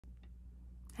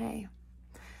Hey,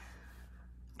 I'm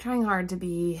trying hard to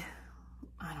be,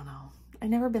 I don't know,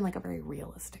 I've never been like a very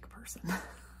realistic person.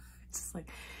 It's just like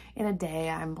in a day,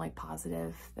 I'm like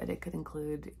positive that it could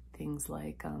include things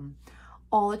like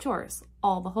all the chores,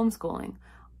 all the homeschooling,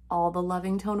 all the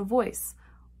loving tone of voice,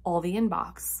 all the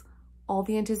inbox, all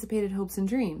the anticipated hopes and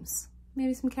dreams,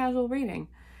 maybe some casual reading.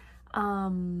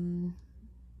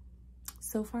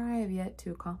 So far I have yet to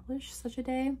accomplish such a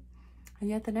day, and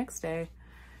yet the next day,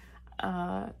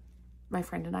 my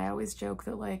friend and I always joke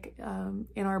that like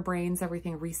in our brains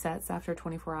everything resets after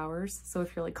 24 hours. So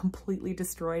if you're like completely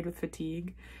destroyed with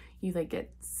fatigue, you like get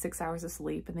 6 hours of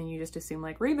sleep and then you just assume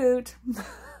like reboot.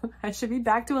 I should be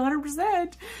back to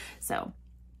 100%. So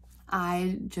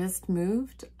I just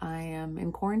moved. I am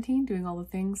in quarantine doing all the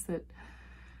things that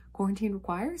quarantine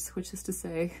requires, which is to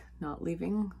say not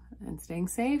leaving and staying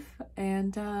safe,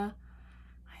 and I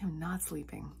am not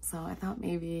sleeping. So I thought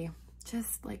maybe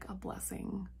just like a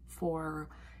blessing for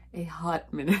a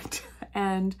hot minute.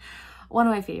 And one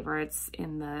of my favorites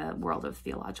in the world of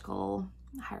theological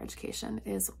higher education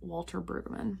is Walter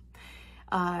Brueggemann.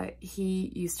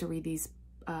 He used to read these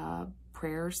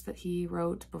prayers that he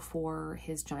wrote before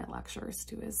his giant lectures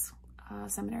to his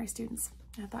seminary students.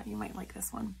 I thought you might like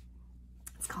this one.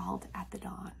 It's called At the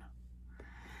Dawn.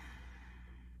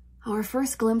 Our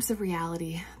first glimpse of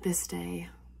reality this day,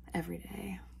 every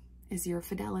day, is your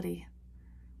fidelity.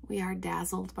 We are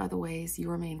dazzled by the ways you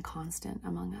remain constant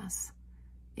among us,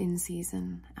 in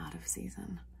season, out of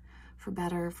season, for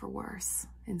better, for worse,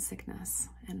 in sickness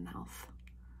and in health.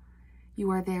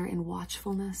 You are there in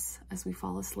watchfulness as we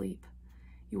fall asleep.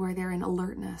 You are there in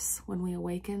alertness when we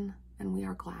awaken, and we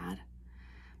are glad.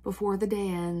 Before the day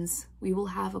ends, we will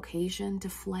have occasion to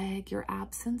flag your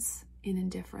absence in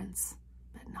indifference,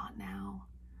 but not now,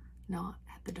 not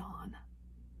at the dawn.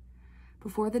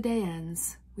 Before the day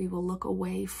ends, we will look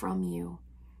away from you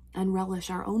and relish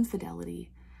our own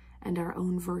fidelity and our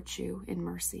own virtue in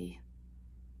mercy.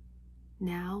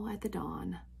 Now at the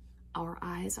dawn, our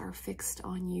eyes are fixed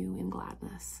on you in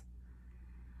gladness.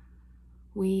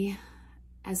 We,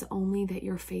 as only that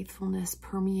your faithfulness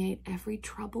permeate every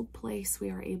troubled place we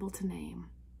are able to name,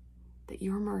 that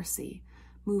your mercy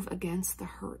move against the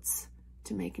hurts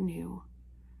to make new,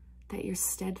 that your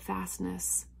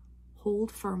steadfastness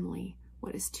hold firmly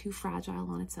what is too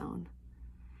fragile on its own,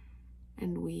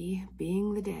 and we,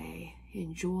 being the day,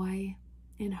 in joy,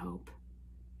 in hope,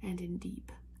 and in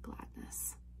deep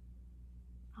gladness.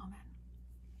 Amen.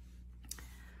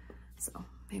 So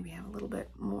maybe have a little bit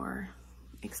more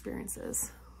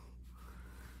experiences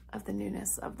of the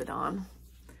newness of the dawn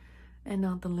and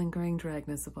not the lingering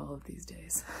dragness of all of these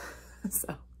days.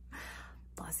 So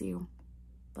bless you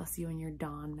in your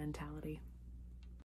dawn mentality.